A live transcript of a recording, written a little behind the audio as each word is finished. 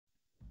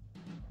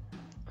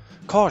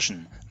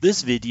Caution!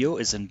 This video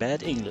is in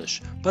bad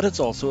English, but it's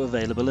also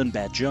available in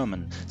bad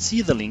German.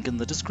 See the link in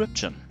the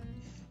description.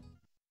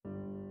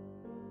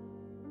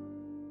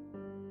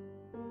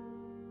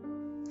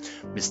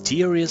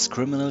 Mysterious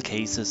criminal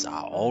cases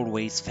are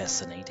always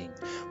fascinating,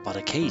 but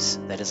a case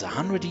that is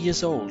 100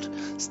 years old,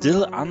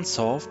 still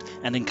unsolved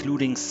and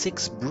including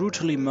 6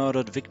 brutally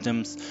murdered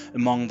victims,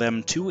 among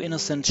them 2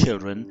 innocent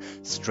children,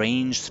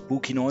 strange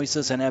spooky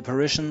noises and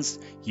apparitions,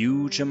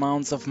 huge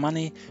amounts of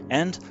money,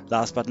 and,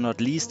 last but not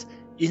least,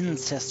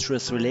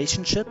 incestuous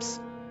relationships?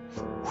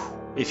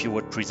 If you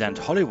would present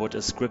Hollywood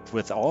a script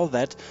with all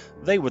that,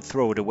 they would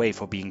throw it away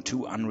for being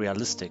too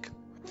unrealistic.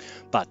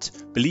 But,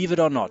 believe it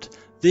or not,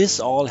 this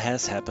all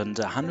has happened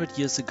 100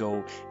 years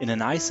ago in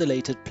an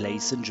isolated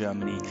place in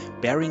Germany,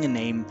 bearing a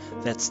name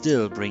that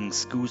still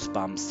brings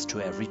goosebumps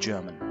to every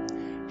German: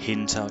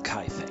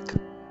 Hinterkaifeck.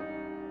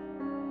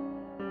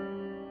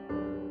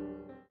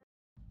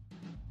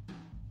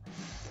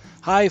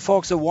 Hi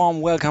folks, a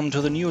warm welcome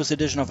to the newest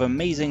edition of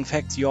Amazing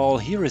Facts, y'all.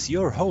 Here is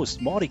your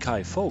host,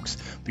 Mordecai Ffolkes.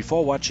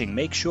 Before watching,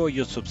 make sure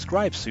you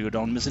subscribe so you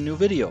don't miss a new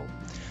video.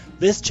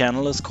 This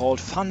channel is called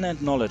Fun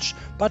and Knowledge,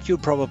 but you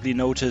probably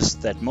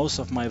noticed that most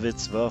of my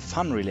vids were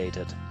fun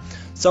related.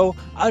 So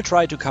I'll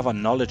try to cover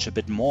knowledge a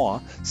bit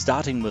more,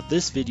 starting with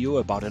this video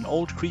about an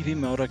old creepy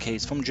murder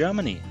case from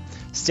Germany.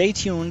 Stay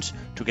tuned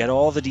to get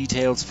all the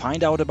details,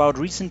 find out about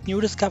recent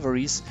new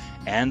discoveries,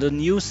 and a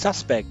new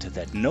suspect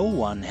that no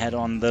one had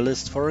on the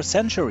list for a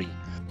century.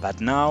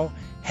 But now,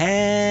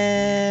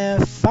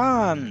 have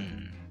fun!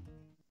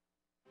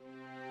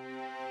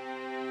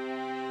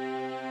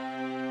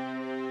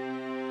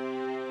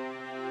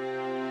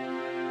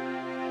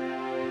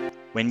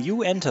 When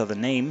you enter the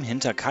name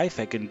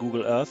Hinterkaifeck in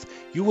Google Earth,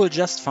 you will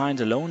just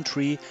find a lone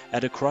tree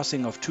at a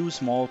crossing of 2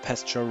 small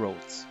pasture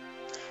roads.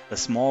 A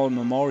small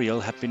memorial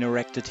had been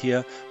erected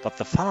here, but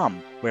the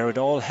farm where it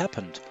all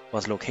happened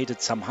was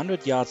located some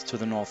 100 yards to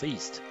the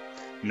northeast.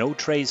 No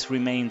trace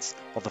remains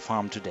of the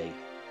farm today.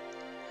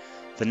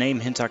 The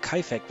name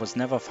Hinterkaifeck was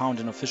never found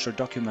in official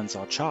documents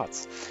or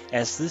charts,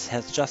 as this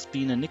has just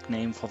been a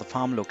nickname for the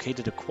farm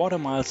located a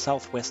quarter-mile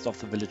southwest of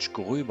the village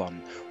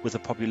Gröbern, with a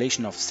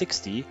population of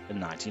 60 in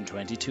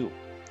 1922.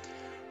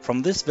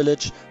 From this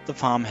village, the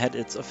farm had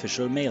its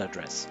official mail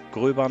address,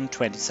 Gröbern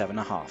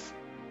 27,5.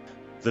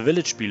 The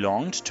village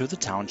belonged to the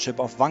township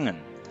of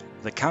Wangen,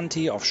 the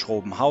county of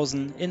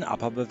Schrobenhausen in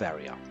Upper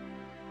Bavaria.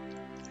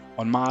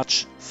 On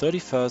March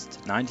 31,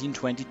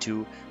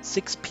 1922,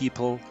 6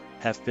 people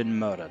have been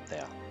murdered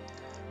there.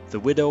 The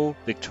widow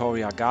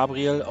Victoria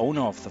Gabriel,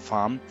 owner of the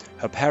farm,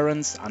 her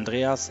parents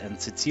Andreas and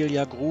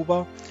Cecilia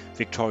Gruber,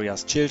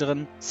 Victoria's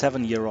children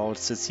 7-year-old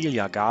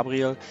Cecilia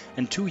Gabriel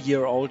and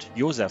 2-year-old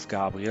Josef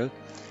Gabriel,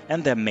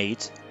 and their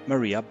maid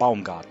Maria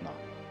Baumgartner.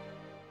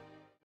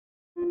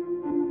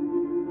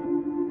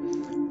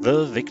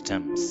 The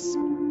victims.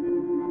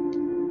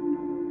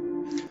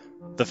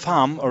 The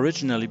farm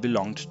originally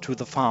belonged to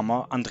the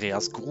farmer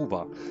Andreas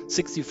Gruber,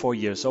 64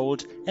 years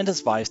old, and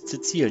his wife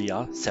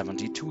Cecilia,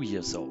 72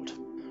 years old.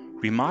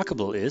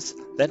 Remarkable is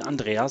that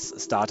Andreas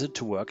started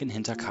to work in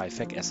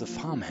Hinterkaifeck as a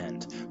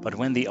farmhand, but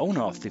when the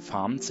owner of the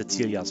farm,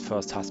 Cecilia's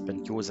first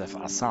husband Josef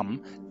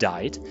Assam,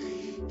 died,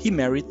 he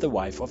married the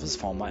wife of his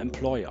former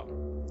employer,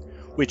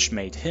 which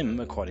made him,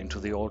 according to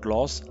the old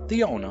laws,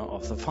 the owner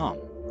of the farm.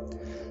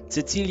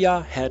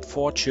 Cecilia had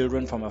 4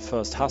 children from her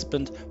first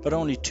husband, but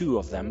only 2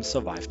 of them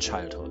survived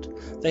childhood.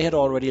 They had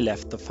already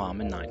left the farm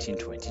in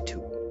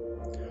 1922.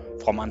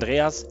 From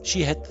Andreas,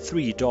 she had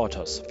 3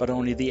 daughters, but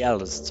only the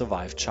eldest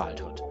survived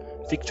childhood.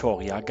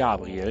 Victoria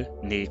Gabriel,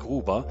 née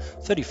Gruber,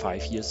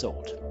 35 years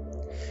old.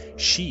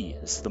 She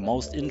is the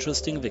most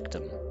interesting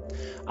victim.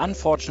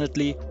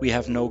 Unfortunately, we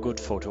have no good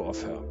photo of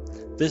her.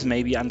 This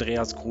may be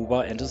Andreas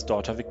Gruber and his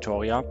daughter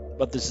Victoria,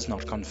 but this is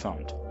not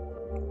confirmed.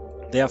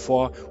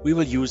 Therefore, we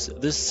will use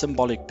this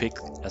symbolic pic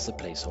as a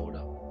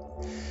placeholder.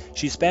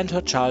 She spent her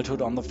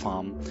childhood on the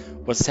farm,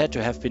 was said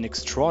to have been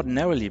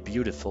extraordinarily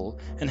beautiful,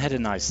 and had a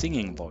nice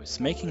singing voice,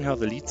 making her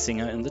the lead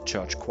singer in the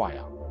church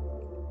choir.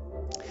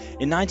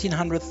 In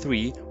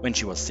 1903, when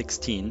she was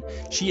 16,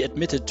 she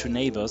admitted to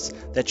neighbors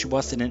that she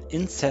was in an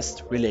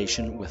incest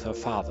relation with her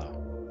father.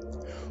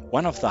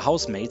 One of the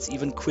housemates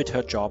even quit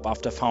her job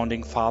after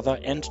finding father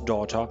and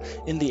daughter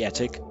in the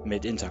attic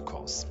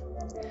mid-intercourse.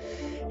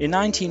 In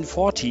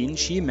 1914,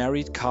 she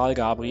married Karl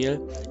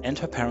Gabriel, and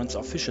her parents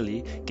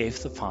officially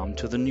gave the farm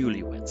to the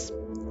newlyweds.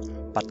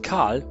 But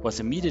Karl was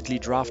immediately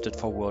drafted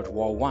for World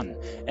War I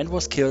and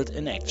was killed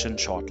in action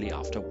shortly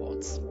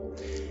afterwards.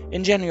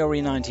 In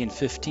January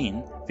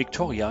 1915,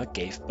 Victoria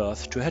gave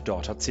birth to her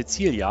daughter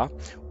Cecilia.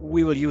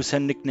 We will use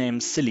her nickname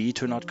Silly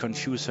to not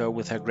confuse her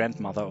with her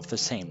grandmother of the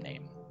same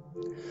name.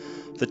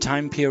 The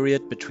time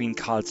period between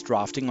Karl's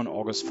drafting on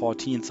August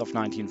 14th of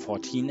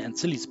 1914 and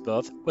Silly's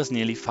birth was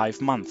nearly 5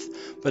 months,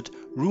 but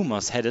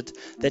rumors had it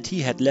that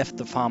he had left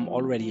the farm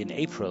already in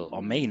April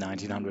or May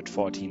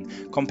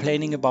 1914,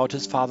 complaining about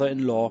his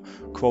father-in-law,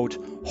 quote,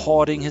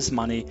 hoarding his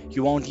money,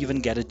 you won't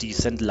even get a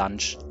decent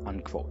lunch,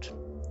 unquote.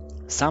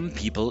 Some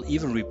people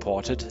even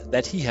reported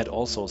that he had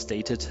also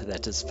stated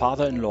that his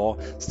father-in-law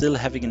still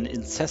having an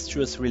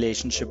incestuous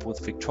relationship with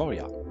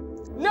Victoria.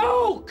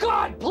 No!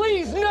 God,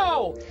 please,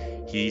 no!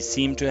 He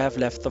seemed to have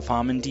left the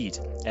farm indeed,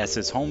 as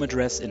his home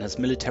address in his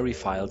military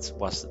files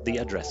was the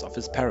address of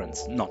his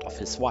parents, not of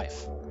his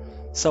wife.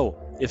 So,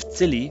 if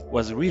Zilli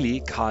was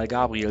really Karl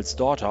Gabriel's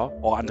daughter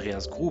or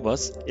Andreas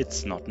Gruber's,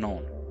 it's not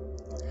known.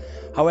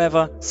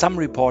 However, some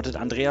reported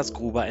Andreas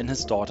Gruber and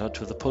his daughter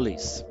to the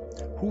police.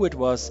 Who it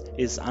was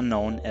is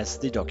unknown, as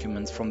the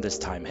documents from this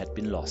time had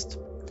been lost.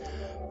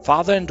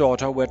 Father and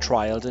daughter were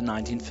trialed in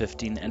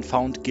 1915 and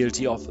found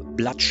guilty of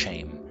blood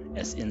shame,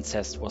 as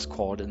incest was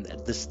called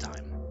at this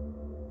time.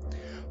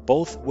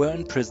 Both were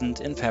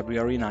imprisoned in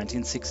February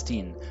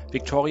 1916,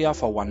 Victoria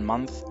for 1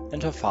 month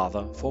and her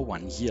father for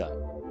 1 year.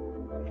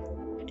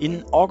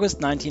 In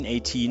August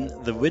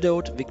 1918, the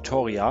widowed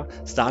Victoria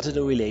started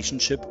a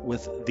relationship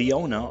with the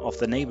owner of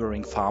the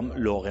neighboring farm,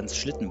 Lorenz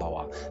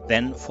Schlittenbauer,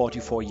 then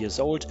 44 years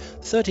old,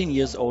 13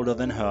 years older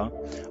than her,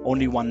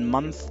 only 1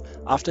 month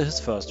after his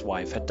first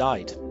wife had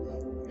died.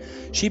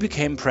 She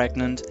became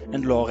pregnant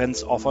and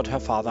Lorenz offered her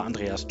father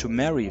Andreas to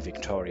marry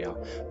Victoria,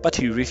 but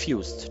he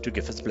refused to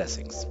give his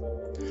blessings.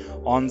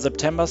 On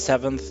September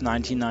 7,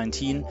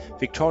 1919,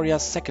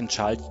 Victoria's second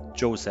child,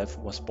 Joseph,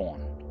 was born.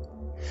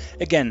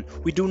 Again,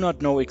 we do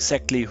not know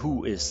exactly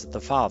who is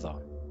the father.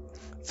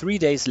 3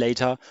 days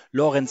later,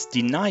 Lorenz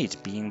denied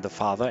being the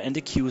father and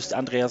accused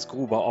Andreas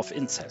Gruber of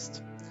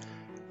incest.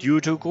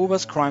 Due to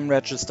Gruber's crime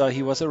register,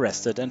 he was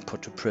arrested and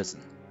put to prison.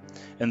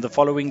 In the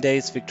following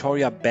days,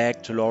 Victoria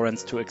begged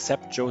Lorenz to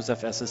accept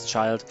Joseph as his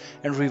child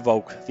and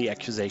revoke the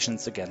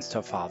accusations against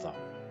her father.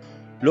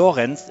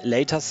 Lorenz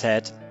later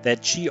said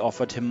that she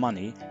offered him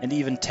money and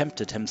even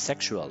tempted him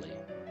sexually.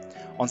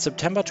 On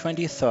September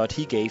 23rd,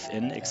 he gave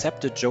in,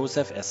 accepted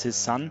Joseph as his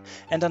son,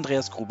 and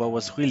Andreas Gruber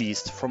was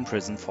released from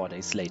prison 4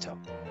 days later.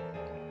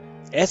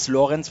 As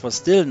Lorenz was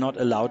still not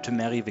allowed to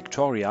marry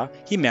Victoria,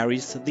 he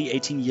marries the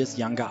 18 years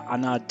younger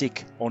Anna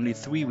Dick only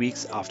 3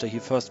 weeks after he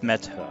first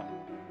met her.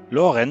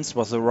 Lorenz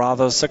was a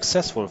rather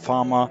successful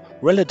farmer,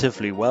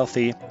 relatively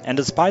wealthy, and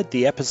despite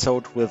the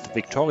episode with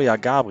Victoria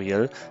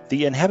Gabriel,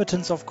 the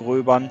inhabitants of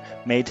Gröbern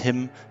made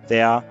him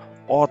their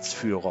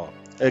Ortsführer,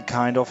 a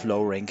kind of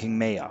low-ranking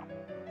mayor.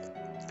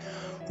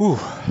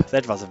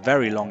 That was a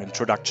very long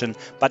introduction,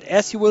 but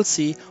as you will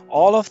see,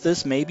 all of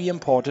this may be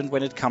important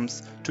when it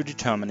comes to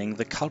determining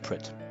the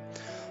culprit.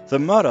 The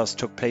murders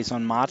took place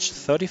on March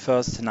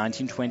 31st,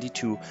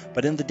 1922,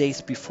 but in the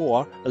days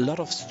before, a lot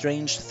of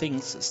strange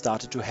things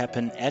started to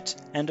happen at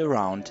and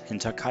around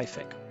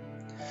Hinterkaifeck.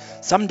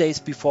 Some days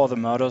before the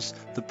murders,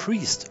 the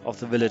priest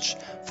of the village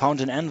found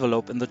an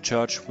envelope in the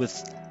church with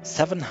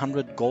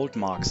 700 gold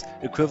marks,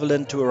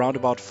 equivalent to around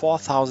about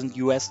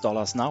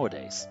 $4,000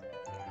 nowadays.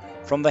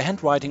 From the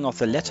handwriting of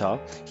the letter,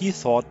 he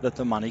thought that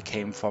the money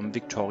came from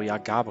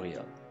Victoria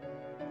Gabriel.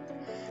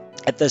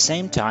 At the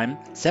same time,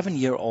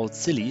 7-year-old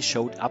Zilli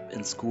showed up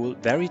in school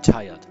very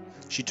tired.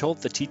 She told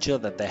the teacher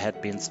that there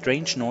had been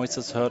strange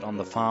noises heard on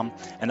the farm,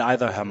 and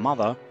either her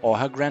mother or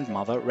her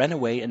grandmother ran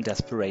away in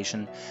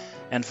desperation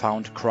and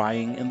found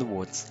crying in the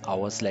woods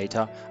hours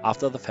later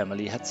after the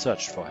family had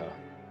searched for her.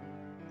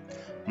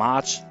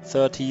 March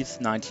 30th,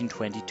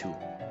 1922.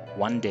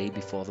 1 day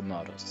before the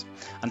murders.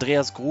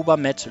 Andreas Gruber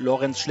met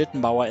Lorenz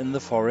Schlittenbauer in the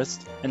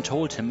forest and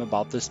told him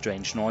about the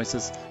strange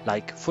noises,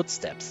 like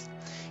footsteps.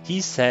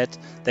 He said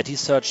that he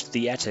searched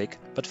the attic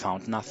but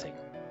found nothing.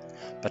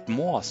 But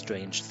more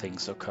strange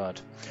things occurred.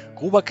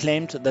 Gruber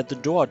claimed that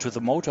the door to the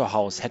motor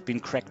house had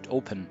been cracked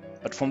open,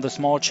 but from the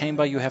small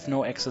chamber you have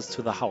no access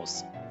to the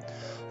house.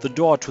 The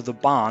door to the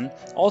barn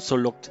also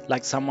looked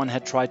like someone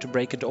had tried to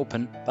break it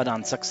open but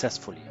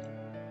unsuccessfully.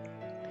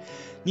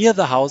 Near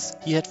the house,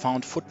 he had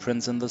found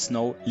footprints in the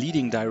snow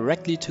leading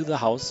directly to the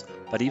house,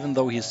 but even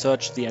though he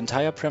searched the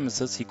entire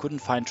premises, he couldn't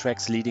find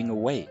tracks leading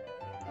away.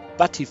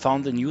 But he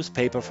found a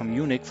newspaper from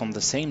Munich from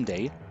the same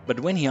day, but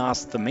when he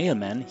asked the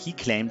mailman, he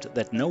claimed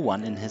that no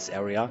one in his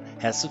area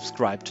has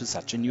subscribed to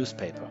such a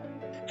newspaper.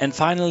 And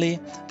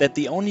finally, that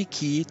the only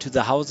key to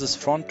the house's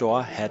front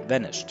door had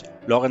vanished.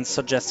 Lorenz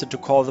suggested to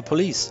call the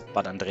police,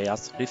 but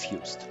Andreas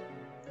refused.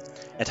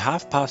 At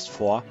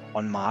 4:30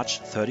 on March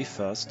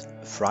 31st,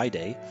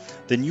 Friday,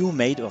 the new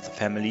maid of the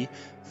family,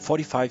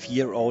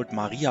 45-year-old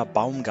Maria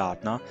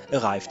Baumgartner,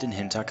 arrived in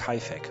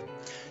Hinterkaifeck.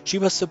 She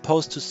was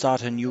supposed to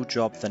start her new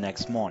job the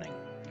next morning.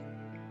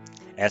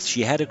 As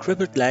she had a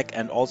crippled leg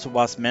and also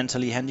was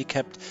mentally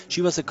handicapped,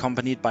 she was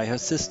accompanied by her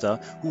sister,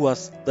 who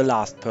was the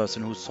last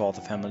person who saw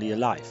the family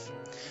alive.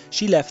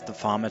 She left the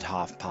farm at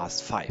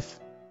 5:30.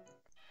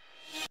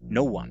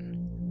 No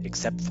one,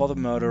 except for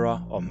the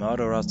murderer or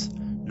murderers,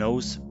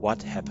 knows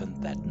what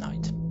happened that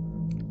night.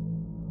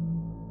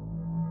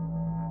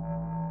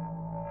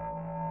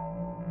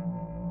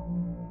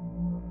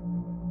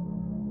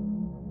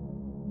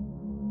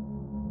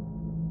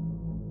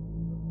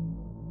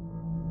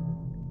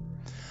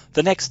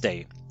 The next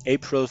day,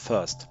 April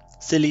 1st,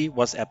 Zilli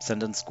was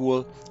absent in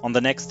school. On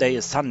the next day,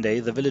 a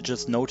Sunday, the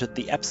villagers noted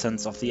the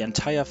absence of the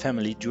entire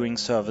family during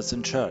service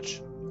in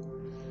church.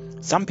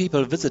 Some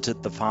people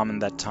visited the farm in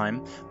that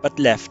time, but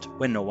left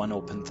when no one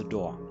opened the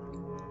door.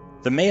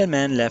 The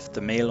mailman left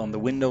the mail on the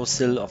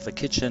windowsill of the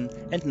kitchen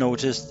and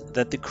noticed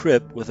that the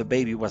crib with the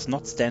baby was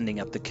not standing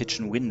at the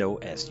kitchen window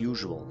as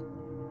usual.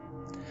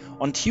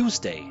 On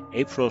Tuesday,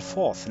 April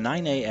 4th,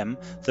 9 a.m.,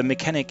 the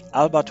mechanic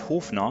Albert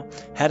Hofner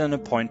had an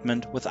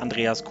appointment with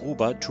Andreas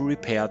Gruber to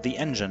repair the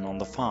engine on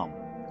the farm.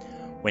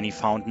 When he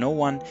found no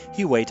one,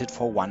 he waited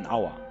for 1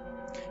 hour.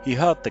 He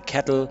heard the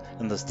cattle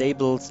in the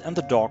stables and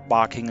the dog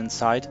barking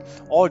inside.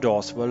 All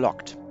doors were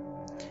locked.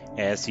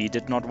 As he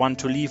did not want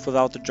to leave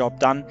without the job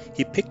done,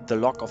 he picked the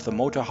lock of the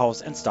motor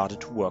house and started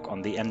to work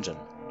on the engine.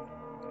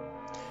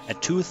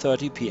 At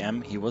 2:30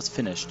 p.m. he was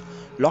finished,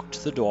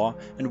 locked the door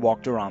and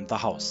walked around the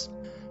house.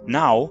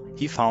 Now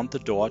he found the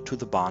door to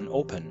the barn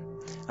open,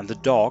 and the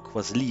dog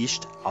was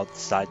leashed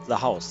outside the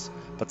house,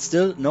 but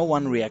still no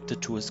one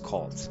reacted to his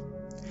calls.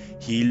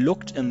 He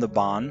looked in the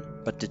barn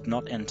but did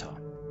not enter.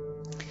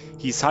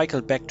 He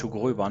cycled back to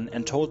Gröbern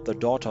and told the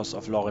daughters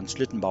of Lorenz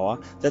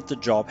Schlittenbauer that the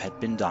job had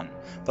been done,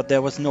 but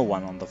there was no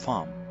one on the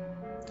farm.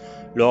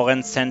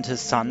 Lorenz sent his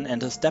son and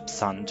his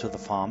stepson to the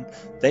farm.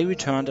 They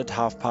returned at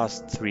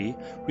 3:30,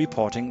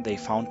 reporting they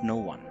found no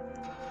one.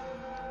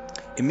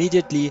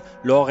 Immediately,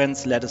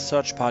 Lorenz led a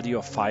search party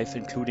of 5,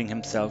 including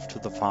himself, to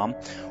the farm,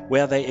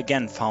 where they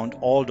again found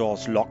all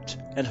doors locked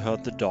and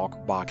heard the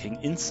dog barking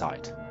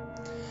inside.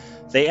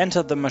 They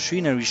entered the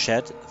machinery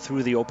shed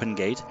through the open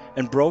gate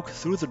and broke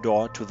through the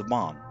door to the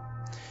barn.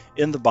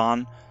 In the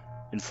barn,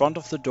 in front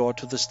of the door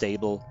to the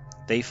stable,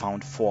 they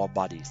found 4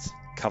 bodies,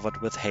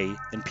 covered with hay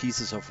and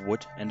pieces of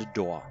wood and a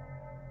door.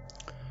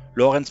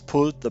 Lorenz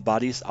pulled the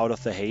bodies out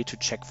of the hay to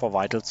check for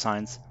vital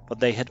signs, but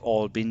they had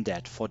all been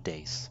dead for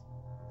days.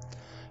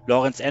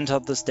 Lorenz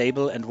entered the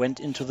stable and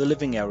went into the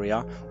living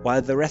area,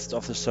 while the rest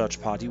of the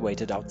search party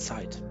waited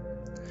outside.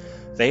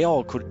 They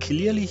all could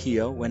clearly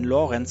hear when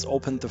Lorenz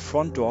opened the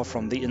front door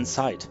from the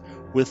inside,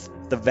 with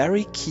the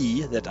very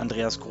key that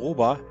Andreas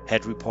Gruber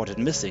had reported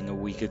missing a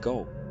week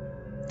ago.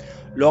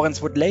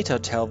 Lorenz would later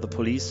tell the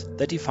police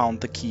that he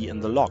found the key in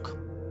the lock.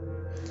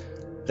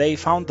 They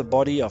found the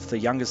body of the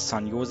youngest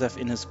son Josef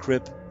in his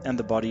crib and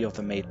the body of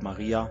the maid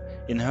Maria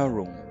in her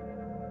room.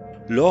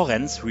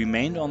 Lorenz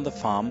remained on the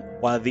farm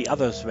while the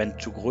others went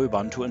to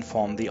Gröbern to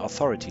inform the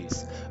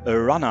authorities. A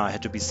runner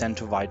had to be sent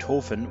to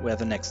Weidhofen, where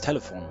the next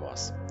telephone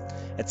was.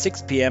 At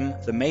 6 p.m.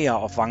 the mayor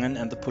of Wangen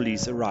and the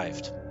police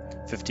arrived.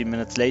 15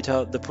 minutes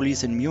later, the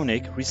police in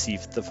Munich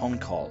received the phone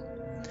call.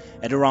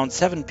 At around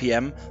 7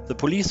 p.m. the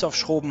police of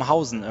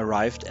Schrobenhausen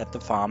arrived at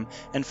the farm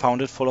and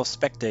found it full of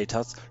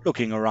spectators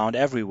looking around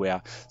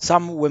everywhere.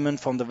 Some women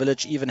from the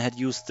village even had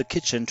used the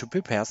kitchen to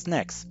prepare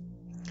snacks.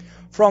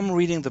 From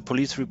reading the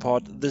police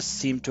report, this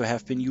seemed to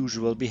have been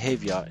usual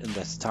behavior in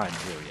this time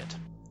period.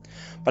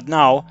 But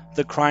now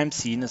the crime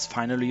scene is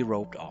finally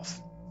roped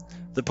off.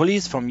 The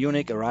police from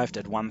Munich arrived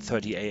at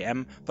 1:30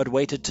 a.m. but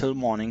waited till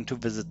morning to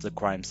visit the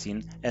crime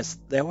scene, as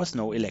there was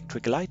no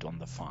electric light on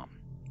the farm.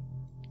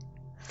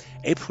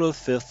 April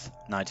 5th,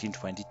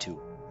 1922.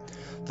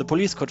 The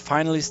police could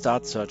finally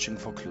start searching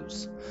for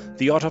clues.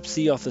 The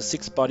autopsy of the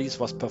 6 bodies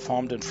was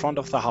performed in front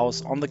of the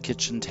house on the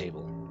kitchen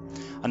table.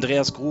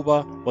 Andreas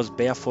Gruber was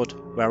barefoot,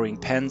 wearing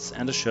pants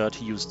and a shirt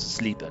he used to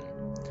sleep in.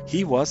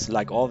 He was,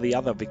 like all the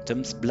other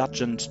victims,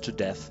 bludgeoned to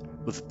death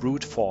with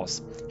brute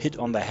force, hit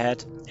on the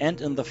head and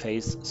in the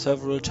face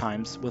several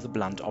times with a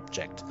blunt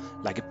object,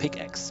 like a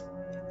pickaxe.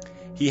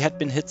 He had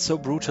been hit so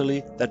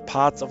brutally that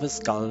parts of his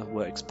skull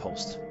were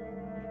exposed.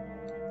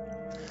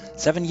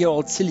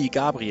 7-year-old Silly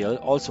Gabriel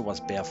also was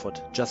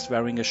barefoot, just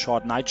wearing a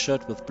short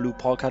nightshirt with blue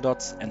polka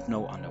dots and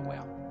no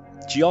underwear.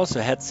 She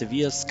also had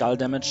severe skull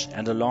damage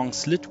and a long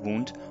slit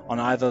wound on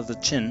either the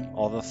chin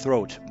or the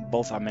throat.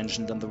 Both are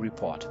mentioned in the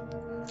report.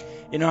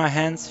 In her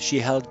hands she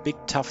held big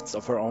tufts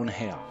of her own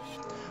hair.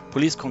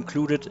 Police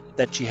concluded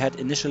that she had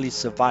initially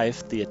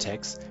survived the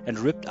attacks and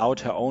ripped out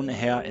her own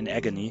hair in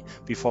agony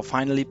before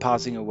finally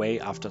passing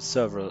away after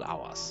several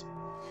hours.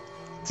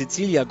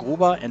 Cecilia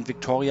Gruber and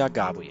Victoria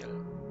Gabriel.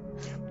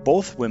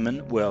 Both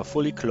women were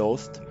fully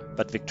clothed,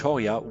 but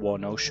Victoria wore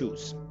no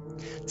shoes.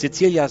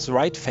 Cecilia's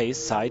right face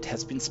side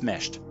has been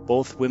smashed.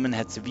 Both women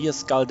had severe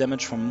skull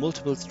damage from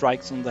multiple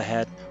strikes on the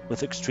head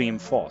with extreme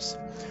force.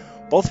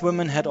 Both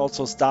women had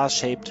also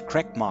star-shaped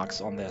crack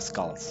marks on their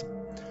skulls.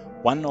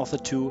 One of the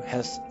two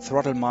has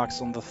throttle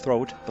marks on the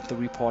throat, but the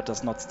report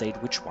does not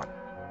state which one.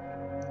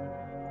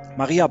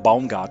 Maria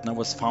Baumgartner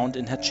was found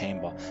in her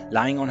chamber,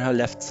 lying on her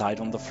left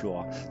side on the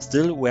floor,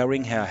 still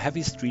wearing her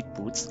heavy street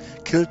boots,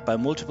 killed by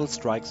multiple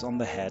strikes on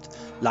the head,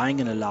 lying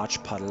in a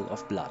large puddle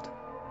of blood.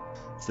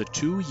 The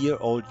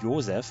 2-year-old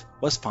Josef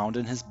was found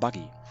in his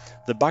buggy.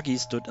 The buggy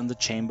stood in the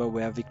chamber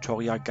where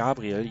Victoria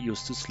Gabriel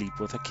used to sleep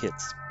with her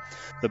kids.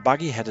 The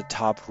buggy had a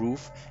tarp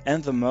roof,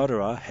 and the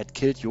murderer had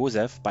killed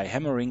Josef by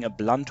hammering a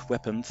blunt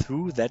weapon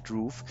through that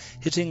roof,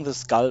 hitting the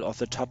skull of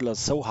the toddler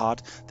so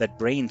hard that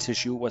brain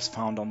tissue was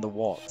found on the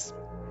walls.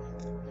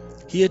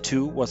 Here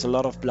too was a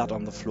lot of blood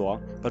on the floor,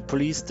 but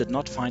police did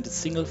not find a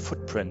single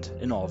footprint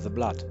in all the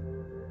blood.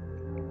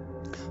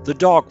 The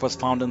dog was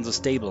found in the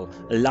stable,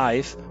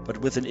 alive but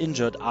with an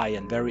injured eye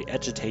and very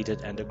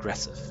agitated and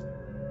aggressive.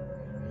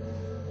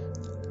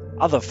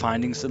 Other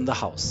findings in the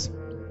house.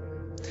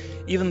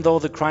 Even though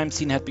the crime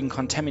scene had been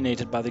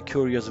contaminated by the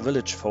curious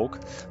village folk,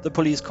 the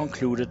police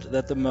concluded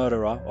that the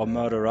murderer or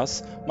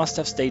murderers must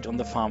have stayed on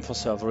the farm for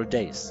several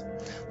days.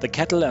 The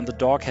cattle and the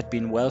dog had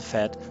been well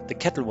fed, the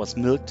cattle was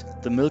milked,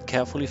 the milk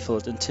carefully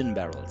filled in tin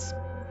barrels.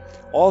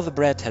 All the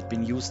bread had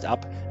been used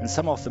up and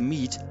some of the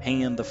meat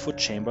hanging in the food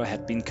chamber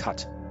had been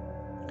cut.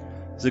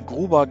 The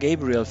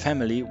Gruber-Gabriel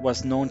family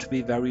was known to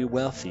be very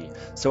wealthy,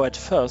 so at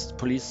first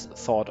police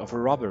thought of a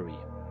robbery.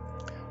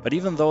 But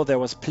even though there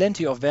was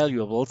plenty of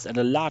valuables and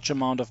a large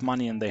amount of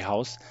money in the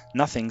house,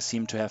 nothing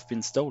seemed to have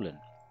been stolen.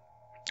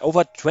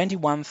 Over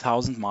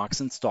 21,000 marks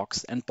in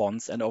stocks and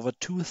bonds and over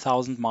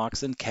 2,000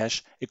 marks in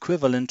cash,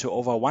 equivalent to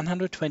over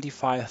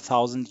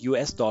 125,000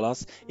 US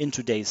dollars in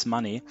today's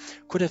money,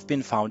 could have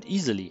been found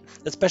easily,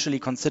 especially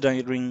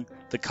considering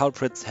the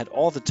culprits had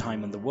all the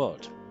time in the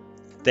world.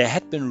 There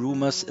had been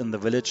rumors in the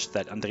village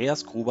that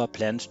Andreas Gruber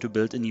planned to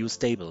build a new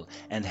stable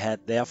and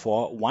had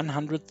therefore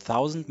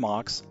 100,000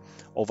 marks,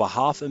 over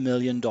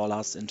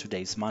 $500,000 in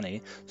today's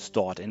money,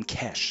 stored in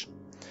cash.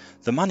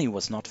 The money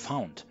was not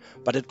found,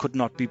 but it could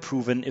not be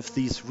proven if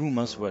these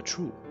rumors were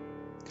true.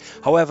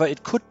 However,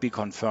 it could be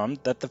confirmed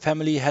that the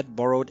family had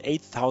borrowed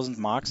 8,000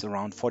 marks,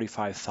 around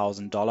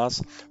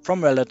 $45,000,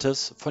 from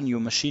relatives for new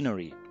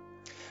machinery.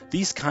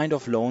 These kind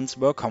of loans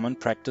were common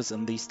practice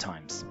in these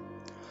times.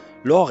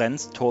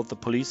 Lorenz told the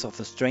police of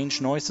the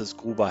strange noises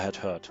Gruber had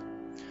heard.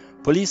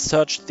 Police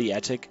searched the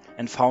attic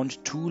and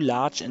found 2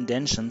 large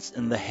indentions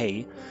in the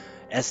hay,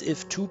 as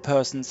if 2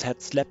 persons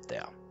had slept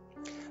there.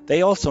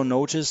 They also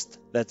noticed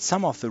that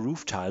some of the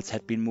roof tiles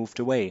had been moved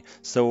away,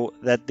 so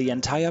that the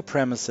entire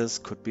premises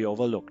could be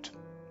overlooked.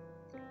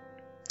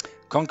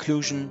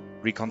 Conclusion: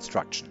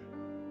 reconstruction.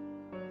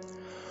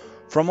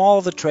 From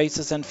all the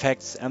traces and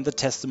facts and the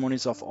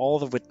testimonies of all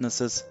the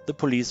witnesses, the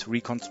police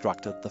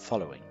reconstructed the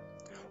following.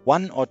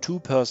 1 or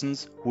 2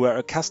 persons who were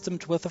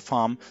accustomed with the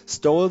farm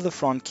stole the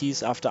front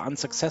keys after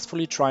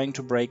unsuccessfully trying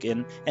to break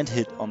in and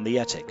hid on the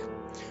attic.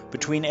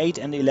 Between 8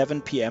 and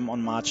 11 p.m.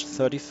 on March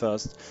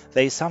 31st,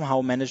 they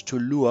somehow managed to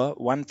lure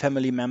one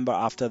family member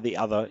after the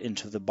other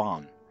into the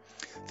barn.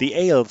 The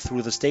aisle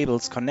through the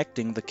stables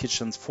connecting the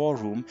kitchen's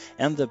foreroom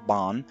and the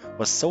barn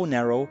was so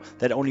narrow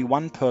that only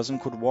one person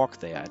could walk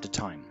there at a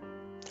time.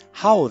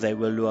 How they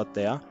were lured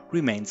there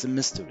remains a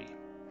mystery.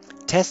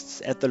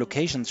 Tests at the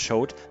locations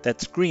showed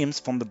that screams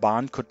from the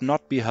barn could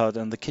not be heard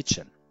in the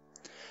kitchen.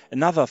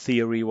 Another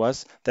theory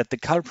was that the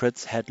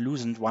culprits had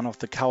loosened one of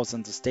the cows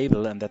in the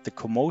stable and that the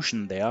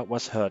commotion there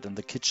was heard in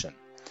the kitchen.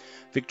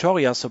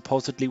 Victoria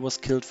supposedly was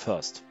killed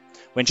first.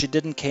 When she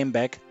didn't came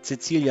back,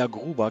 Cecilia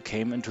Gruber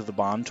came into the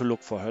barn to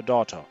look for her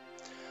daughter.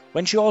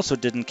 When she also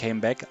didn't came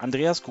back,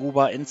 Andreas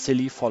Gruber and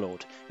Silly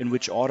followed, in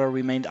which order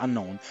remained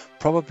unknown,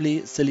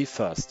 probably Silly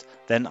first,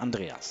 then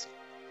Andreas.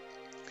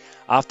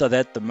 After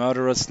that, the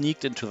murderer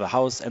sneaked into the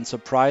house and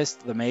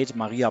surprised the maid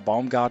Maria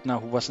Baumgartner,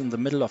 who was in the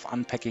middle of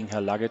unpacking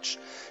her luggage.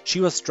 She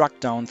was struck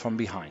down from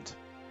behind.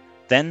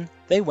 Then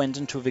they went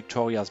into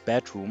Victoria's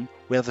bedroom,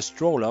 where the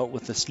stroller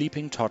with the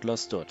sleeping toddler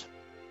stood.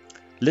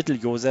 Little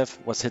Joseph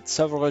was hit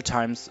several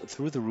times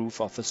through the roof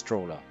of the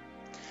stroller.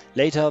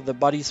 Later, the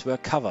bodies were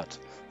covered,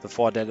 the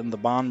 4 dead in the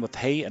barn with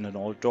hay and an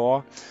old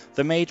door,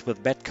 the maid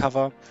with bed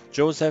cover,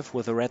 Joseph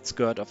with a red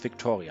skirt of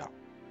Victoria.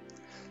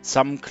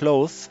 Some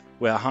clothes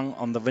were hung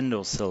on the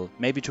windowsill,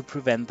 maybe to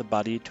prevent the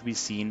body to be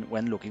seen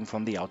when looking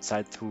from the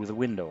outside through the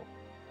window.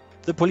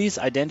 The police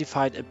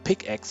identified a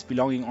pickaxe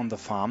belonging on the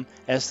farm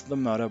as the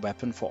murder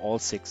weapon for all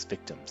 6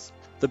 victims.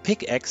 The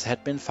pickaxe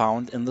had been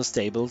found in the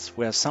stables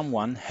where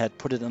someone had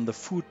put it in the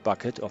food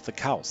bucket of the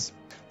cows.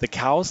 The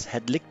cows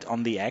had licked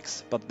on the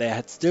axe, but there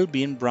had still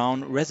been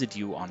brown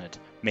residue on it,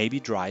 maybe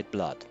dried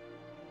blood.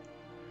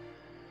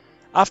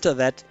 After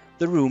that,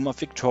 the room of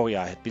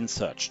Victoria had been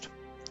searched.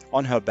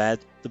 On her bed,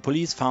 the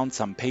police found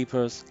some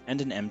papers and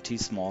an empty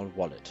small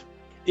wallet.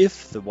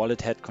 If the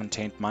wallet had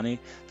contained money,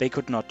 they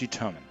could not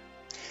determine.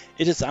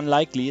 It is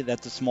unlikely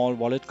that the small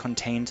wallet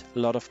contained a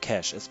lot of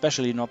cash,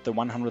 especially not the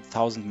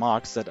 100,000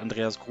 marks that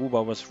Andreas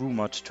Gruber was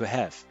rumored to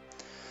have.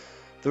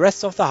 The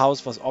rest of the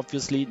house was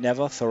obviously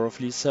never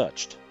thoroughly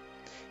searched.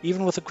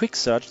 Even with a quick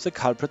search, the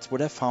culprits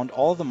would have found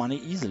all the money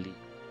easily.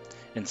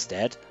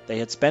 Instead, they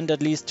had spent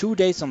at least 2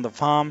 days on the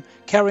farm,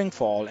 caring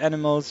for all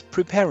animals,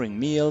 preparing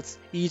meals,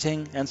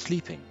 eating and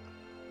sleeping.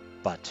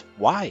 But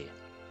why?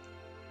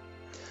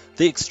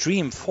 The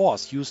extreme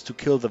force used to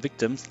kill the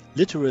victims,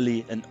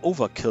 literally an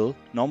overkill,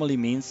 normally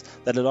means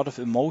that a lot of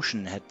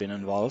emotion had been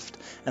involved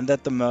and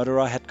that the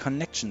murderer had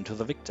connection to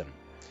the victim,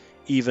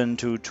 even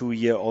to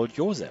 2-year-old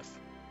Joseph.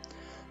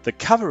 The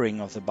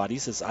covering of the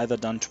bodies is either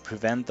done to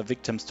prevent the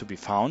victims to be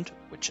found,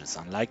 which is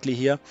unlikely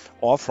here,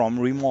 or from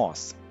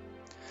remorse.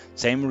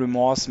 Same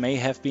remorse may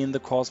have been the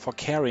cause for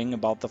caring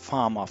about the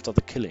farm after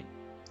the killing.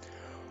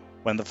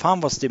 When the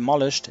farm was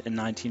demolished in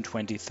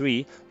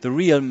 1923, the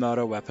real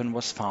murder weapon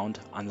was found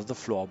under the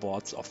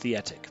floorboards of the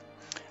attic.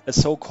 A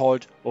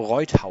so-called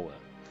Reuthaue,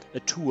 a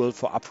tool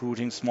for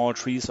uprooting small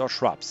trees or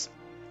shrubs.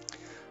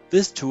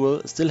 This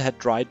tool still had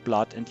dried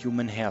blood and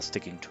human hair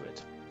sticking to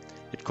it.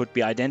 It could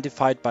be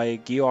identified by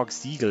Georg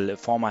Siegel, a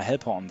former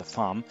helper on the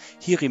farm.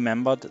 He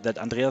remembered that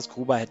Andreas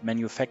Gruber had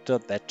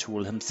manufactured that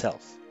tool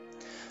himself.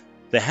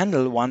 The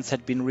handle once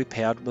had been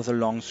repaired with a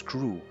long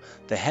screw.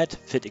 The head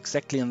fit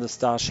exactly in the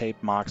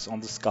star-shaped marks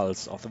on the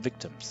skulls of the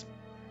victims.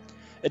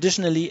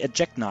 Additionally, a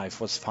jackknife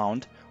was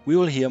found. We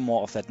will hear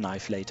more of that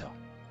knife later.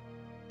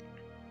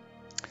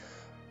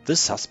 The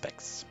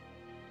suspects.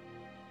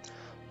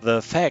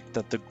 The fact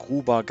that the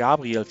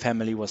Gruber-Gabriel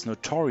family was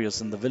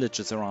notorious in the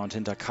villages around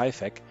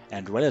Hinterkaifeck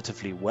and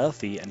relatively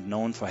wealthy and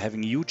known for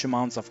having huge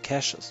amounts of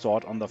cash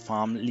stored on the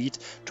farm lead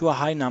to a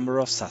high number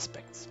of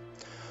suspects.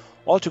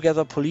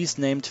 Altogether, police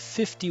named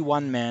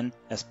 51 men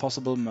as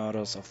possible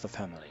murderers of the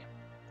family.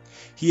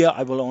 Here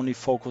I will only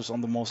focus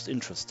on the most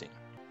interesting.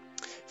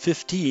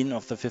 15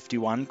 of the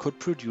 51 could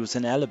produce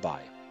an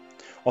alibi.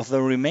 Of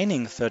the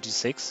remaining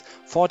 36,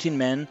 14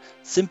 men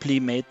simply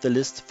made the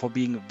list for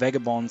being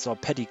vagabonds or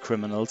petty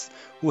criminals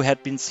who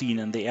had been seen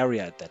in the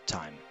area at that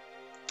time.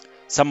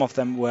 Some of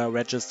them were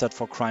registered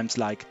for crimes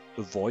like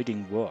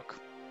avoiding work.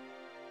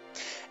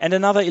 And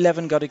another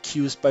 11 got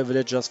accused by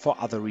villagers for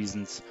other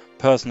reasons,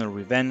 personal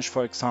revenge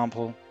for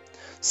example.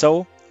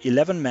 So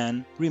 11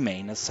 men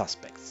remain as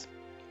suspects.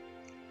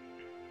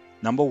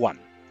 Number 1.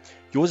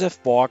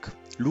 Josef Borg,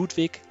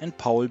 Ludwig and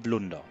Paul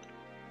Blunder.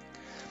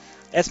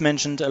 As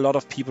mentioned, a lot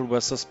of people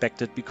were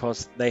suspected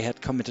because they had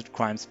committed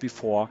crimes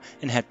before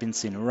and had been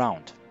seen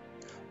around.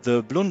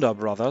 The Blunder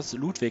brothers,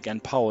 Ludwig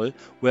and Paul,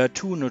 were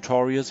two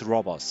notorious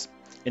robbers.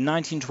 In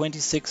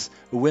 1926,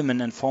 a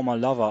woman and former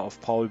lover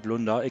of Paul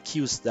Blunder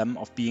accused them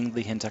of being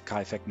the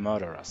Hinterkaifeck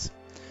murderers.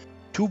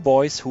 Two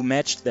boys who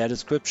matched their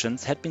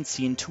descriptions had been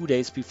seen 2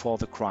 days before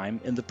the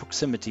crime in the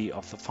proximity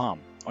of the farm.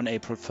 On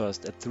April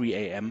 1st at 3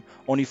 a.m.,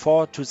 only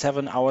 4 to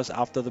 7 hours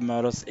after the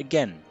murders,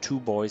 again 2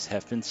 boys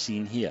have been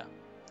seen here.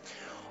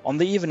 On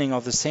the evening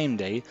of the same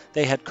day,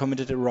 they had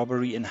committed a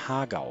robbery in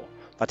Haargau,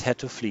 but had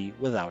to flee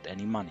without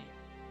any money.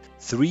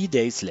 3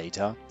 days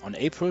later, on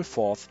April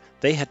 4th,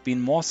 they had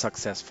been more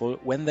successful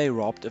when they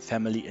robbed a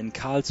family in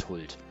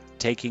Karlshult,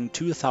 taking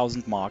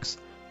 2,000 marks,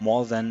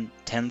 more than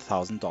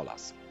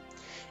 $10,000.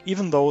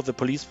 Even though the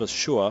police was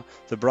sure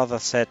the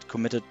brothers had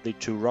committed the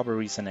 2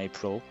 robberies in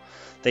April,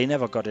 they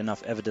never got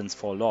enough evidence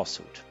for a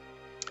lawsuit.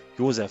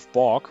 Josef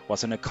Borg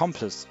was an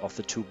accomplice of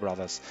the 2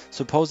 brothers.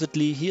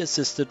 Supposedly he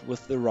assisted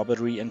with the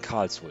robbery in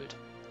Karlshult.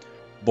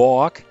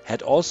 Borg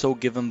had also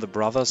given the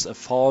brothers a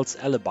false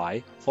alibi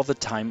for the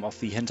time of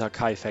the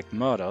Hinterkaifeck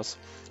murders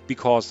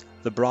because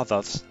the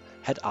brothers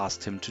had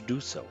asked him to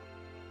do so.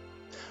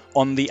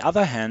 On the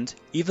other hand,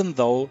 even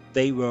though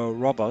they were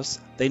robbers,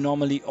 they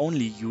normally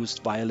only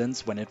used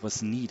violence when it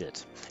was needed.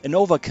 An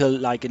overkill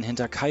like in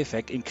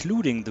Hinterkaifeck,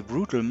 including the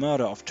brutal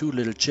murder of 2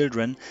 little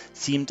children,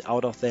 seemed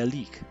out of their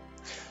league.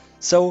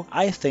 So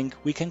I think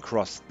we can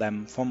cross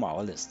them from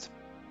our list.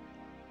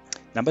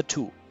 Number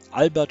 2.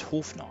 Albert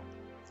Hofner.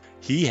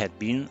 He had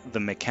been the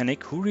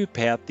mechanic who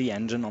repaired the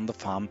engine on the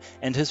farm,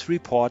 and his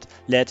report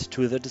led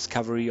to the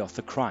discovery of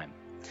the crime.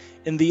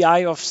 In the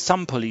eye of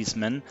some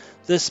policemen,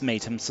 this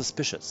made him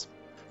suspicious.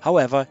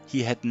 However,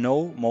 he had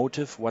no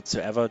motive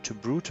whatsoever to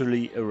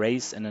brutally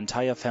erase an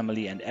entire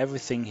family, and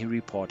everything he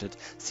reported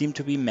seemed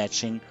to be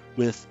matching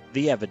with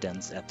the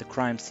evidence at the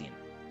crime scene.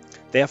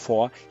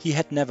 Therefore, he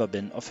had never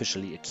been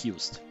officially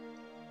accused.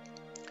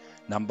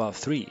 Number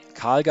 3.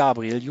 Karl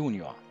Gabriel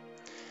Jr.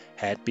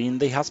 had been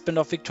the husband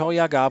of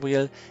Victoria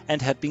Gabriel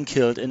and had been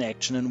killed in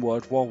action in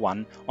World War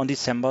I on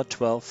December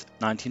 12,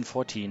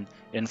 1914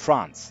 in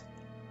France.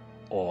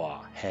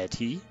 Or had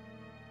he?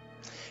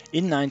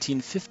 In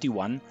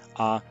 1951,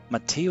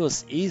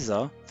 Matthäus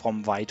Eser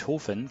from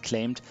Weidhofen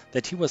claimed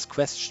that he was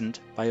questioned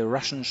by a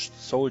Russian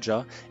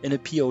soldier in a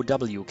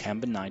POW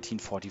camp in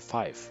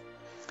 1945.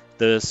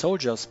 The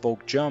soldier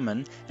spoke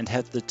German and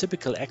had the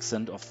typical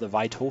accent of the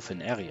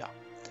Weidhofen area.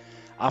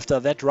 After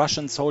that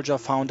Russian soldier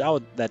found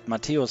out that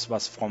Matthäus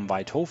was from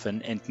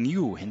Weidhofen and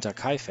knew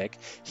Hinterkaifeck,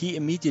 he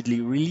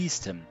immediately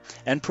released him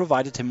and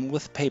provided him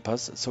with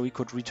papers so he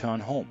could return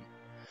home.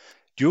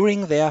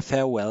 During their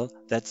farewell,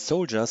 that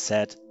soldier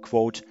said,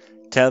 quote,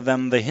 "Tell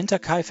them the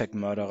Hinterkaifeck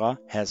murderer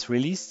has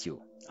released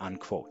you,"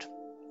 unquote.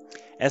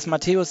 As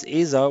Matthäus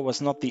Eser was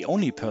not the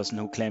only person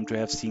who claimed to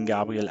have seen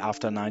Gabriel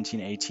after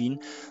 1918,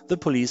 the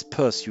police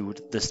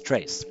pursued this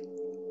trace.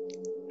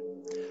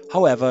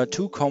 However,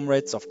 2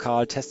 comrades of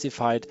Karl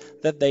testified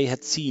that they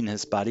had seen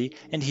his body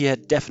and he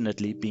had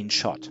definitely been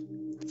shot.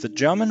 The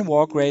German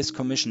War Graves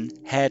Commission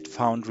had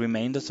found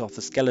remainders of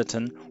the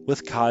skeleton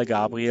with Karl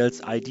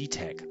Gabriel's ID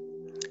tag.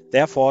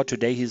 Therefore,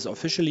 today he is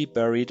officially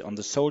buried on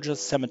the Soldiers'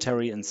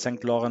 Cemetery in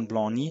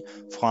Saint-Laurent-Blangy,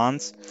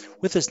 France,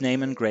 with his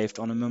name engraved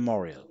on a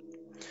memorial.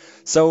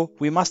 So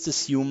we must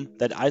assume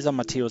that either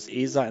Matthäus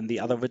Eser and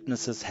the other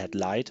witnesses had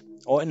lied,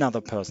 or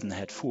another person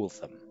had fooled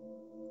them.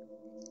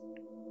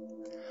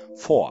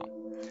 4.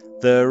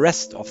 The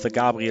rest of the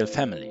Gabriel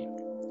family.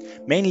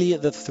 Mainly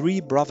the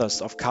 3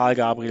 brothers of Karl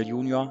Gabriel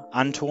Jr.,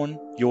 Anton,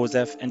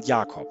 Josef and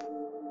Jakob.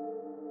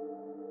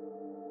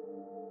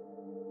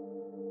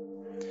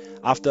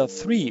 After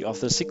 3 of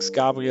the 6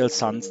 Gabriel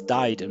sons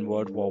died in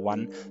World War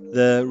I,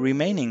 the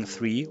remaining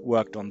 3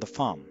 worked on the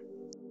farm.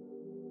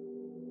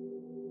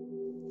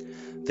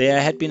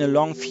 There had been a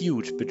long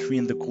feud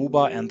between the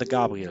Gruber and the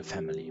Gabriel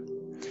family.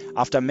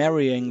 After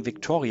marrying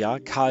Victoria,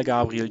 Karl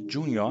Gabriel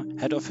Jr.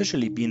 had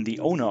officially been the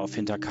owner of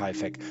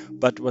Hinterkaifeck,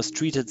 but was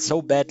treated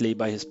so badly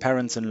by his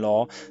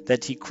parents-in-law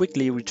that he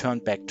quickly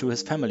returned back to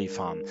his family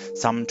farm,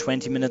 some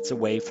 20 minutes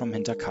away from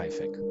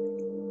Hinterkaifeck.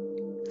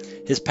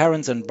 His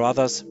parents and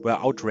brothers were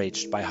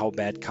outraged by how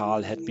bad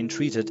Karl had been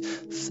treated,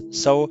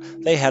 so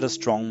they had a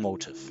strong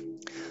motive.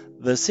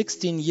 The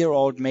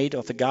 16-year-old maid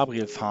of the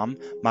Gabriel farm,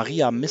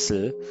 Maria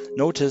Missel,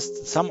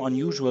 noticed some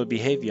unusual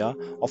behavior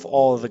of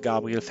all the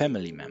Gabriel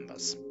family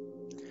members.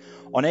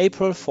 On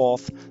April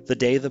 4th, the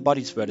day the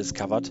bodies were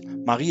discovered,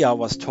 Maria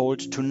was told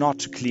to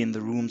not clean the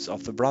rooms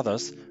of the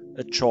brothers,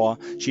 a chore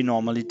she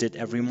normally did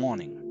every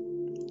morning.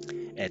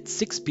 At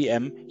 6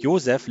 p.m.,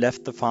 Josef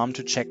left the farm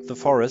to check the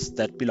forest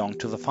that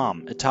belonged to the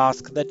farm, a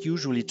task that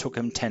usually took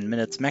him 10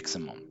 minutes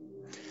maximum.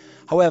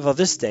 However,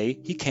 this day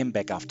he came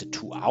back after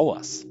 2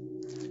 hours.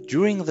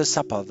 During the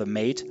supper, the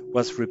maid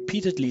was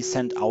repeatedly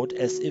sent out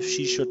as if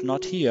she should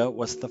not hear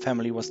what the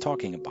family was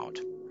talking about.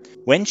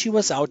 When she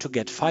was out to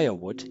get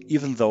firewood,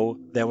 even though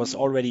there was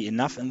already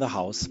enough in the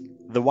house,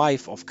 the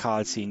wife of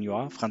Karl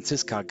Sr.,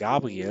 Franziska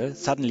Gabriel,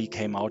 suddenly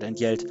came out and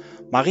yelled,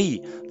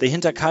 "Marie, the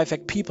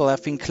Hinterkaifeck people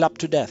have been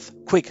clubbed to death.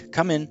 Quick,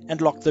 come in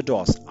and lock the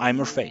doors. I'm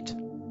afraid."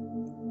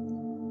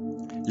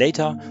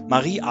 Later,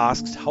 Marie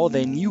asked how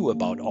they knew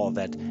about all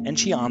that, and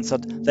she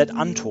answered that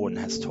Anton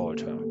has told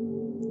her.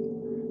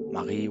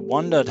 Marie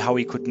wondered how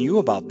he could knew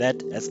about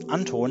that, as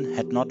Anton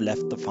had not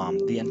left the farm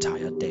the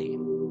entire day.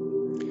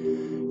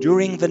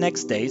 During the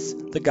next days,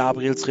 the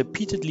Gabriels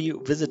repeatedly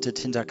visited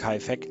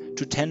Hinterkaifeck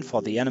to tend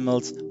for the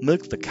animals,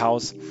 milk the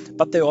cows,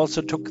 but they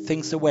also took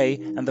things away,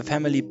 and the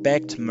family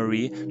begged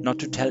Marie not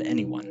to tell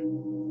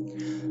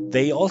anyone.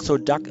 They also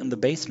dug in the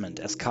basement,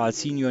 as Karl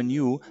Sr.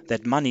 knew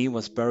that money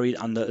was buried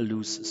under a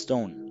loose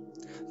stone.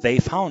 They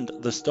found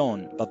the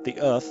stone, but the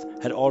earth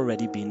had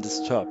already been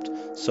disturbed,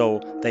 so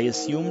they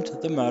assumed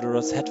the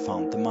murderers had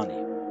found the money.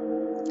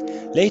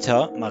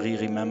 Later, Marie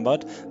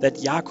remembered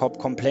that Jakob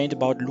complained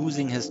about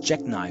losing his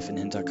jackknife in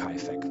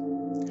Hinterkaifeck.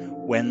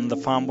 When the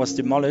farm was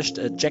demolished,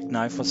 a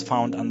jackknife was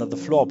found under the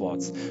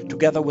floorboards,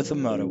 together with a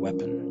murder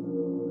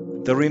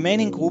weapon. The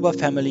remaining Gruber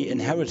family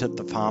inherited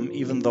the farm,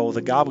 even though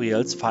the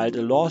Gabriels filed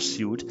a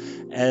lawsuit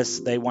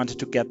as they wanted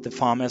to get the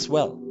farm as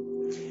well.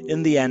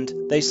 In the end,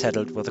 they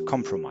settled with a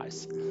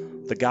compromise.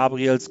 The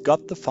Gabriels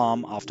got the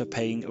farm after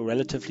paying a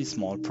relatively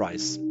small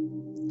price.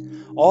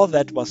 All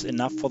that was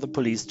enough for the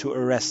police to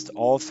arrest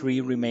all 3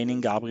 remaining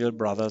Gabriel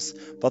brothers,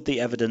 but the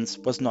evidence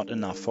was not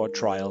enough for a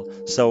trial,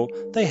 so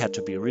they had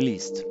to be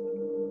released.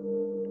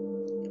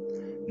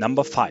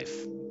 Number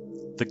 5.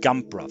 The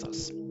Gump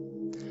brothers.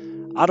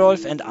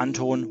 Adolf and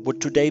Anton would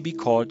today be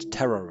called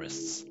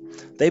terrorists.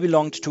 They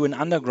belonged to an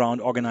underground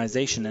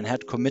organization and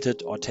had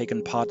committed or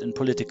taken part in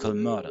political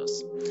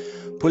murders.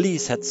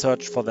 Police had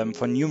searched for them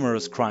for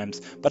numerous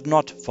crimes, but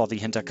not for the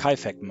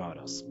Hinterkaifeck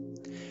murders.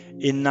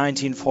 In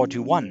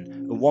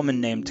 1941, a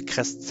woman named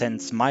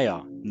Crescenz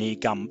Meyer, née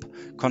Gump,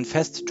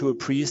 confessed to a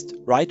priest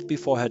right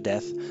before her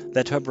death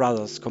that her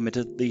brothers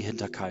committed the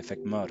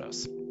Hinterkaifeck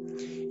murders.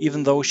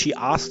 Even though she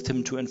asked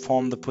him to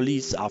inform the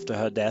police after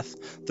her death,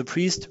 the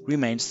priest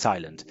remained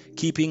silent,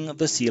 keeping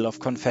the seal of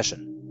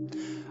confession,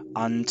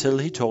 until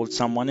he told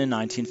someone in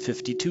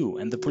 1952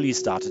 and the police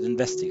started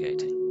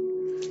investigating.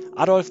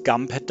 Adolf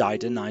Gump had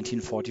died in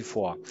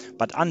 1944,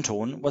 but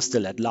Anton was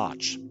still at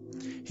large.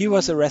 He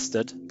was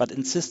arrested, but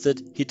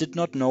insisted he did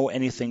not know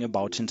anything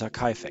about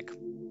Hinterkaifeck.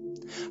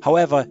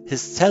 However,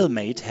 his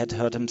cellmate had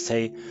heard him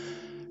say,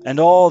 "And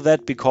all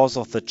that because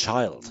of the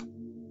child."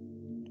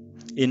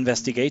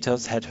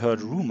 Investigators had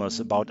heard rumors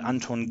about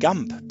Anton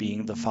Gump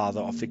being the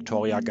father of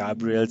Victoria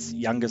Gabriel's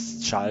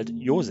youngest child,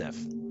 Josef.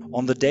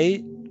 On the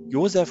day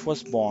Josef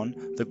was born,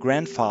 the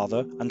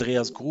grandfather,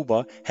 Andreas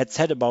Gruber, had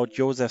said about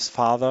Josef's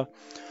father,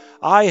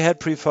 "I had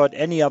preferred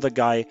any other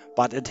guy,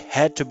 but it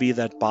had to be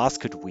that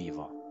basket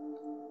weaver."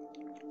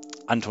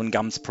 Anton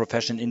Gump's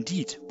profession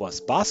indeed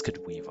was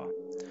basket weaver,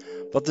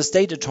 but the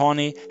state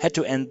attorney had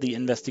to end the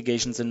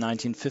investigations in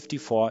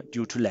 1954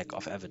 due to lack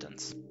of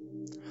evidence.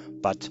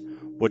 But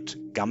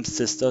would Gump's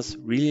sisters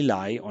really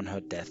lie on her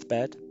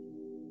deathbed?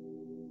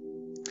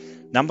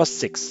 Number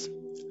 6.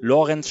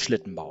 Lorenz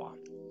Schlittenbauer.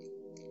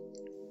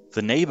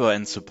 The neighbor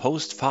and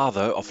supposed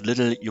father of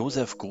little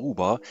Josef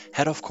Gruber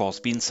had of course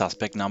been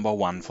suspect number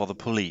 1 for the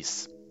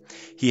police.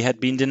 He had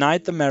been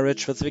denied the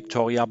marriage with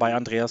Victoria by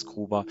Andreas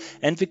Gruber,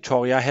 and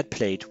Victoria had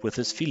played with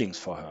his feelings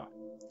for her.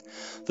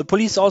 The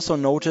police also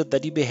noted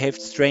that he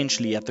behaved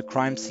strangely at the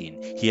crime scene.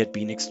 He had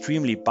been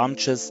extremely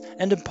bumptious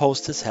and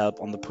imposed his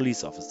help on the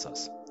police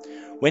officers.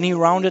 When he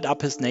rounded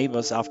up his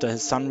neighbors after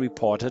his son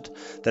reported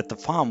that the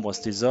farm was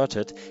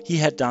deserted, he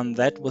had done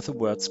that with the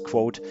words,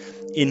 quote,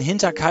 "In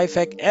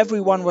Hinterkaifeck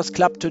everyone was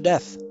clubbed to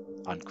death,"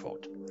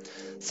 unquote.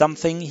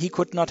 Something he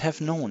could not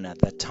have known at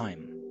that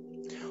time.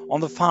 On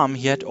the farm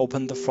he had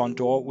opened the front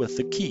door with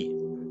the key.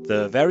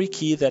 the very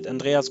key that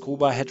Andreas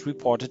Gruber had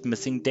reported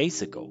missing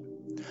days ago.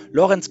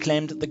 Lorenz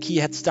claimed the key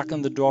had stuck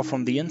in the door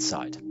from the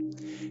inside.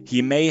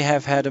 He may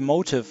have had a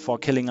motive for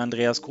killing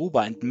Andreas Gruber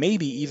and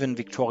maybe even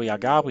Victoria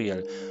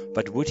Gabriel,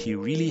 but would he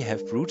really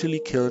have brutally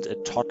killed a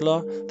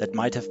toddler that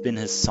might have been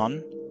his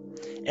son?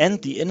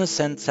 And the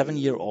innocent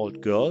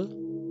 7-year-old girl?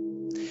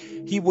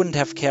 He wouldn't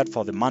have cared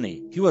for the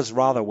money, he was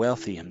rather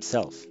wealthy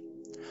himself.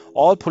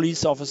 All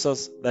police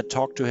officers that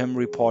talked to him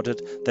reported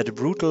that a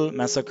brutal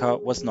massacre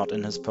was not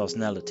in his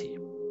personality.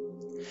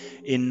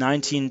 In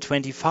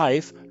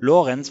 1925,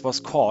 Lorenz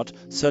was caught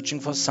searching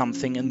for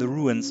something in the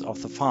ruins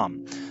of the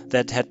farm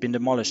that had been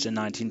demolished in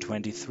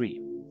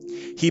 1923.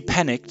 He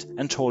panicked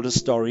and told a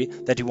story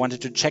that he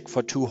wanted to check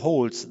for 2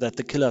 holes that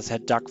the killers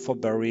had dug for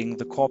burying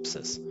the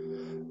corpses.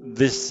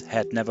 This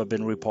had never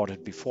been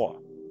reported before.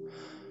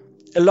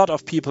 A lot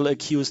of people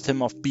accused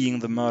him of being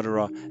the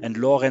murderer, and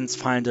Lorenz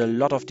filed a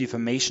lot of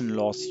defamation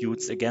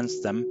lawsuits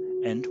against them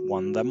and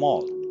won them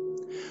all.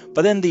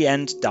 But in the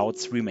end,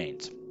 doubts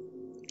remained.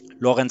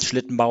 Lorenz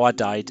Schlittenbauer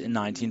died in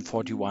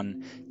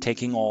 1941,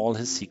 taking all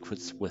his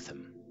secrets with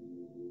him.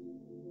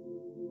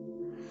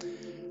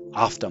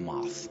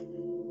 Aftermath.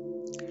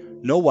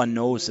 No one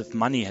knows if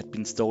money had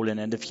been stolen,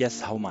 and if yes,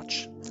 how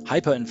much.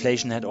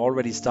 Hyperinflation had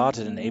already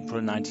started in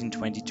April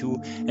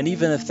 1922, and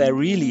even if there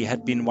really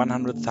had been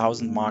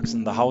 100,000 marks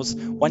in the house,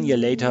 1 year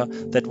later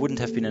that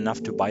wouldn't have been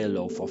enough to buy a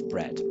loaf of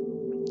bread.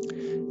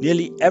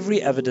 Nearly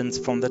every evidence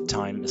from that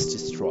time is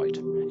destroyed,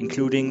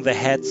 including the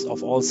heads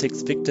of all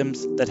 6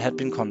 victims that had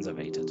been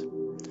conservated.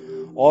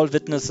 All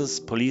witnesses,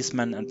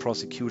 policemen and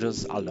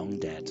prosecutors are long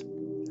dead.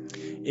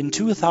 In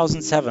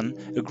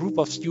 2007, a group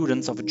of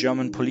students of a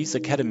German police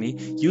academy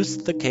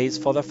used the case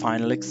for their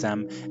final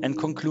exam and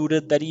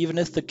concluded that even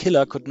if the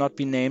killer could not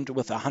be named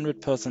with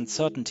 100%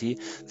 certainty,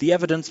 the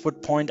evidence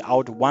would point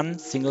out one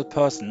single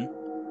person,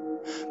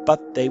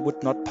 but they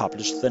would not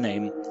publish the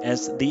name,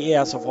 as the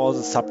heirs of all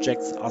the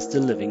subjects are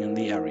still living in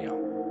the area.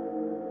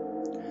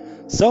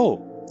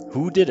 So,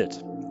 who did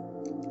it?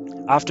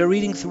 After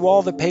reading through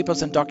all the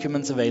papers and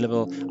documents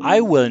available,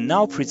 I will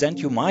now present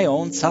you my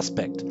own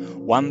suspect,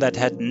 one that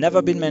had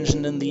never been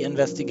mentioned in the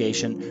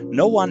investigation,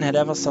 no one had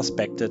ever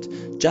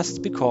suspected,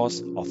 just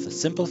because of the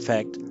simple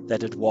fact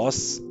that it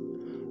was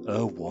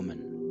a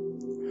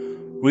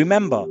woman.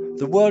 Remember,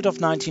 the world of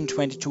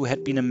 1922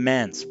 had been a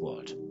man's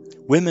world.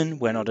 Women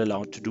were not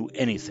allowed to do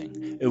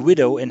anything. A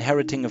widow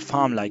inheriting a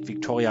farm like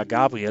Victoria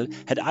Gabriel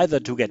had either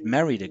to get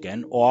married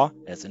again or,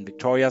 as in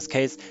Victoria's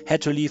case,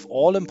 had to leave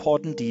all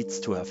important deeds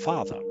to her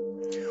father.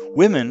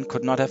 Women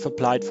could not have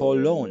applied for a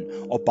loan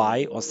or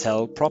buy or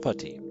sell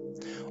property.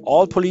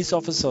 All police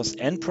officers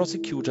and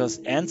prosecutors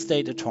and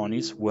state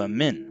attorneys were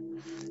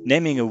men.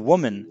 Naming a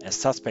woman as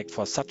suspect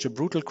for such a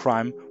brutal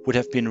crime would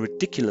have been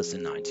ridiculous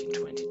in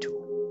 1922.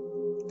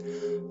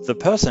 The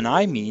person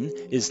I mean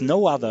is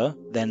no other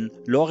than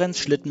Lorenz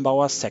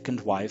Schlittenbauer's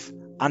second wife,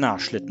 Anna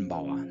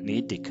Schlittenbauer,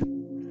 née Dick.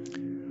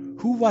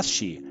 Who was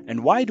she,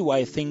 and why do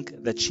I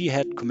think that she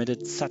had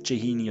committed such a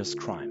heinous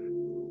crime?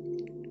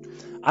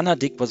 Anna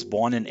Dick was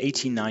born in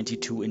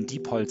 1892 in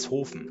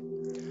Diepholzhofen.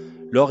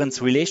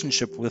 Lorenz's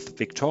relationship with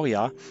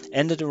Victoria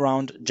ended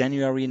around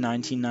January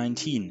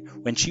 1919,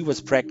 when she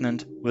was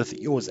pregnant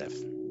with Josef.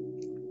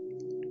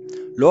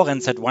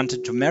 Lorenz had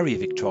wanted to marry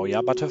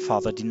Victoria, but her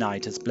father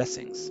denied his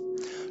blessings.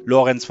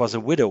 Lorenz was a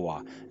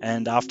widower,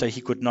 and after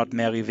he could not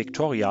marry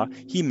Victoria,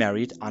 he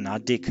married Anna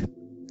Dick.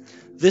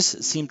 This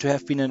seemed to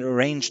have been an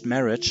arranged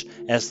marriage,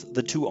 as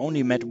the two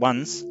only met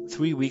once,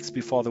 3 weeks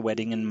before the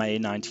wedding in May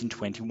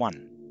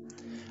 1921.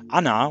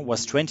 Anna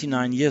was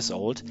 29 years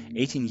old,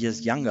 18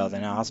 years younger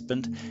than her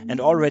husband, and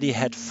already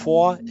had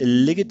 4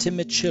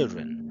 illegitimate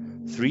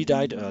children. 3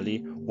 died early,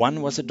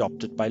 1 was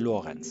adopted by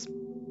Lorenz.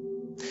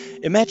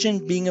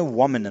 Imagine being a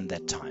woman in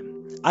that time.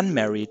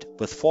 Unmarried,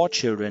 with 4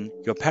 children,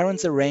 your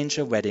parents arrange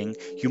a wedding,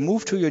 you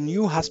move to your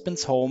new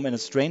husband's home in a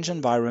strange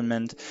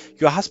environment,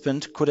 your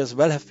husband could as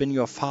well have been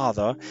your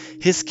father,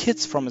 his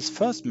kids from his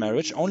first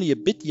marriage only a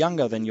bit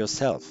younger than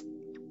yourself.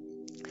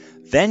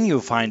 Then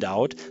you find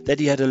out that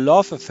he had a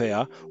love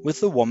affair with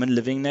the woman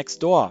living next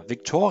door,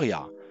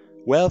 Victoria,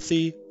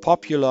 wealthy,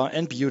 popular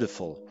and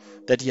beautiful,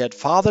 that he had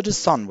fathered a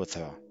son with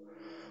her.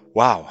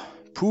 Wow,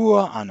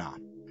 poor Anna.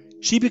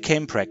 She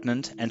became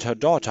pregnant and her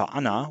daughter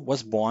Anna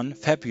was born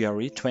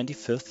February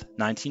 25,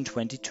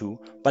 1922,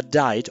 but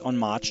died on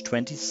March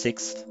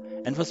 26th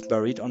and was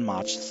buried on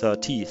March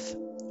 30th,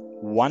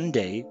 1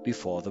 day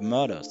before the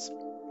murders.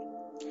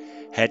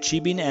 Had she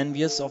been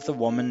envious of the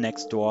woman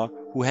next door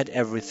who had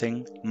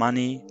everything,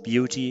 money,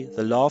 beauty,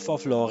 the love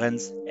of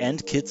Lorenz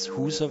and kids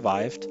who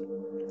survived?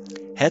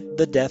 Had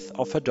the death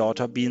of her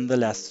daughter been the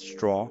last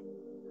straw?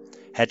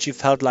 Had she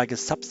felt like a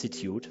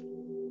substitute?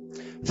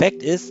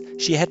 Fact is,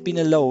 she had been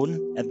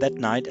alone at that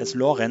night as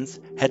Lorenz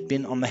had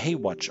been on the hay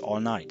watch all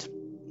night.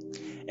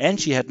 And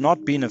she had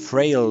not been a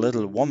frail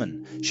little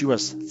woman. She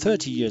was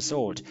 30 years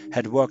old,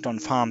 had worked on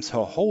farms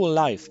her whole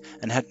life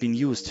and had been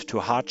used to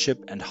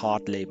hardship and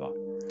hard labor.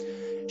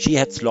 She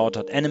had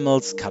slaughtered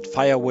animals, cut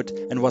firewood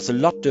and was a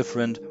lot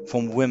different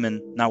from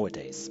women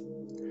nowadays.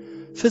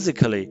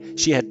 Physically,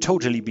 she had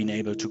totally been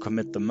able to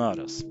commit the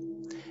murders.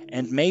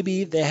 And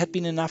maybe there had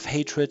been enough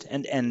hatred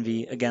and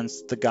envy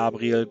against the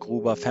Gabriel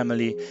Gruber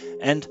family,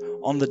 and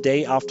on the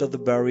day after the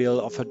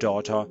burial of her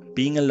daughter,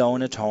 being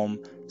alone at home,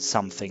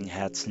 something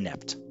had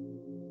snapped.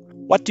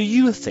 What do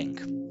you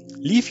think?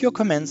 Leave your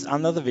comments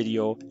under the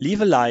video,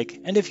 leave a like,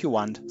 and if you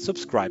want,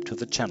 subscribe to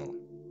the channel.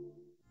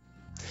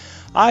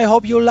 I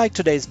hope you liked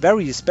today's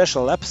very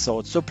special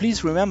episode, so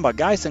please remember,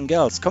 guys and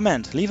girls,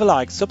 comment, leave a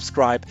like,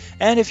 subscribe,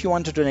 and if you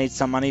want to donate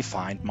some money,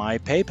 find my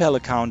PayPal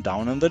account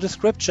down in the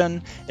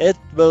description. It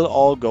will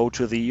all go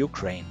to the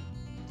Ukraine.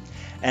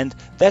 And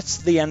that's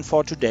the end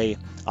for today.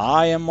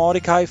 I am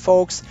Mordecai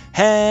Ffolkes.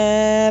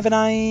 Have a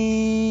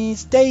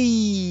nice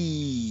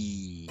day!